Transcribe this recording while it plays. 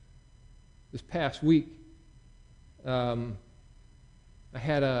this past week, I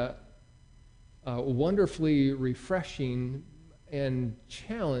had a wonderfully refreshing and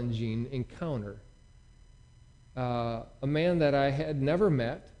challenging encounter. A man that I had never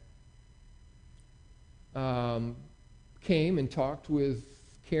met came and talked with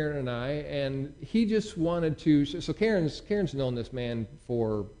Karen and I, and he just wanted to. So Karen's known this man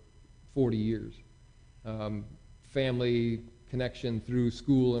for 40 years, family connection through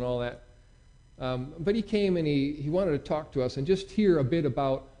school and all that. But he came and he wanted to talk to us and just hear a bit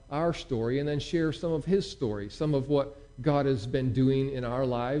about our story, and then share some of his story, some of what God has been doing in our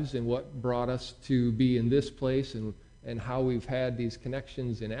lives and what brought us to be in this place, and how we've had these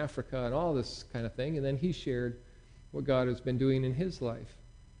connections in Africa and all this kind of thing. And then he shared what God has been doing in his life.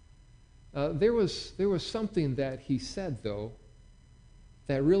 There was something that he said, though,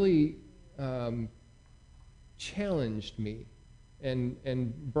 that really challenged me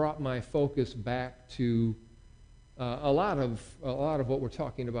and brought my focus back to a lot of what we're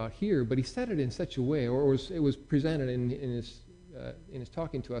talking about here. But he said it in such a way, or it was presented in his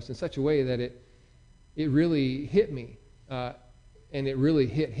talking to us in such a way that it really hit me, and it really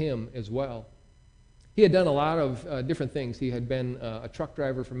hit him as well. He had done a lot of different things. He had been a truck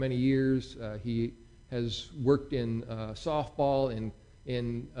driver for many years. He has worked in softball and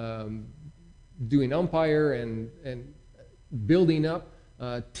in doing umpire and building up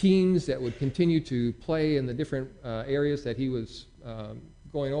teams that would continue to play in the different areas that he was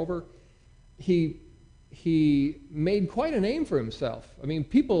going over. He made quite a name for himself. I mean,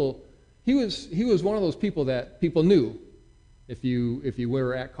 he was one of those people that people knew. If you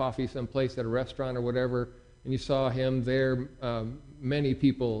were at coffee someplace at a restaurant or whatever, and you saw him there, many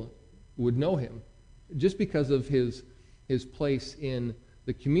people would know him just because of his place in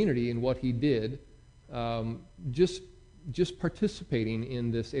the community and what he did, just participating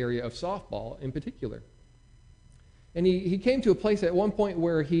in this area of softball in particular. And he came to a place at one point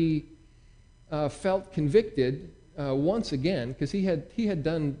where he felt convicted once again, because he had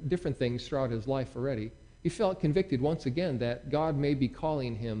done different things throughout his life already. He felt convicted once again that God may be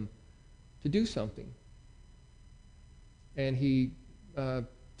calling him to do something. And he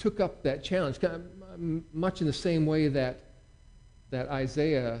took up that challenge, much in the same way that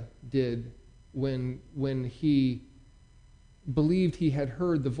Isaiah did when he believed he had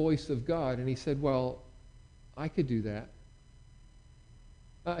heard the voice of God, and he said, well, I could do that.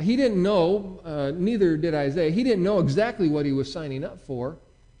 He didn't know, neither did Isaiah, he didn't know exactly what he was signing up for.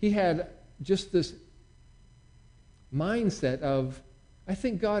 He had just this mindset of, I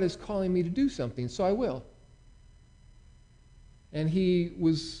think God is calling me to do something, so I will. And he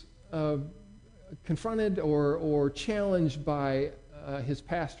was confronted or challenged by his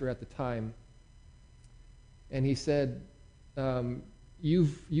pastor at the time, and he said,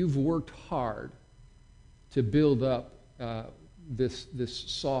 you've worked hard to build up this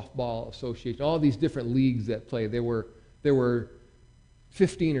softball association, all these different leagues that play. There were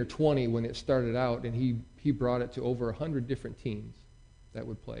 15 or 20 when it started out, and he brought it to over 100 different teams that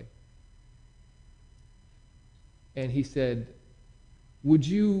would play. And he said, would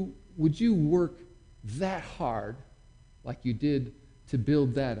you work that hard like you did to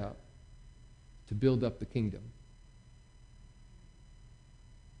build that up, to build up the kingdom?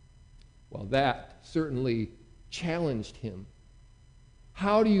 Well, that certainly challenged him.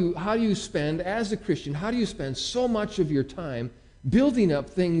 How do you spend, as a Christian, how do you spend so much of your time building up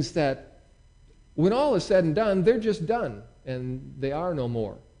things that, when all is said and done, they're just done, and they are no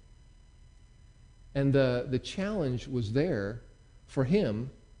more? And the challenge was there for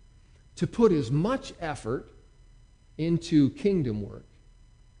him to put as much effort into kingdom work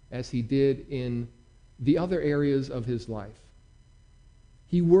as he did in the other areas of his life.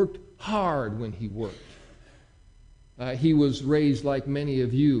 He worked hard when he worked. He was raised, like many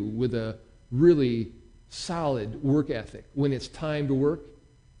of you, with a really solid work ethic. When it's time to work,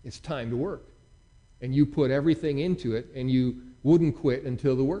 it's time to work. And you put everything into it, and you wouldn't quit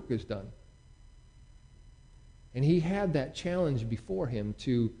until the work is done. And he had that challenge before him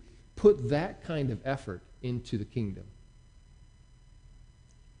to put that kind of effort into the kingdom.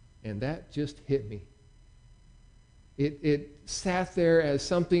 And that just hit me. It sat there as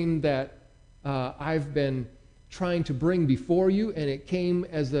something that I've been trying to bring before you, and it came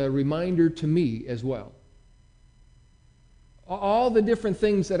as a reminder to me as well. All the different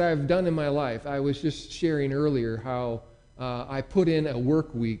things that I've done in my life, I was just sharing earlier how I put in a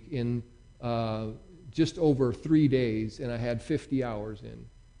work week in just over 3 days, and I had 50 hours in.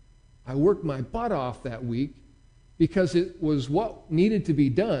 I worked my butt off that week because it was what needed to be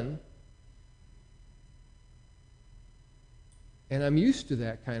done. And I'm used to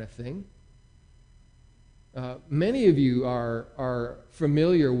that kind of thing. Many of you are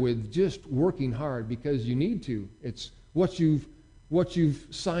familiar with just working hard because you need to. It's what you've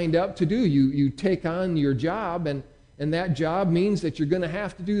signed up to do. You take on your job, and that job means that you're going to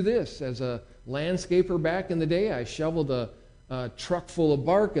have to do this. As a landscaper back in the day, I shoveled a truck full of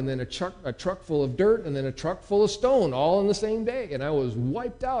bark, and then a truck full of dirt, and then a truck full of stone, all in the same day, and I was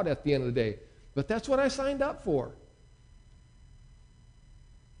wiped out at the end of the day. But that's what I signed up for.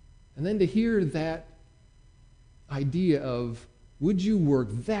 And then to hear that idea of, would you work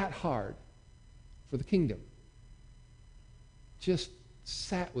that hard for the kingdom, just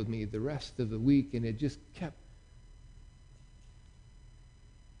sat with me the rest of the week, and it just kept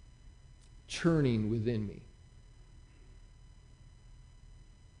churning within me.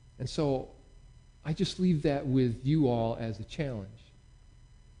 And so I just leave that with you all as a challenge.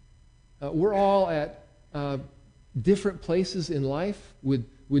 We're all at different places in life with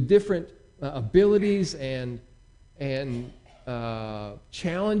different abilities and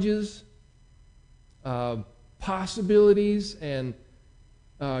challenges, possibilities, and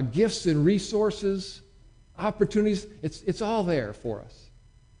gifts and resources, opportunities. It's all there for us.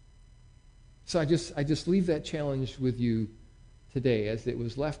 So I just leave that challenge with you today, as it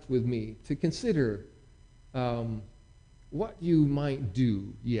was left with me, to consider what you might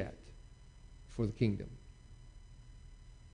do yet for the kingdom.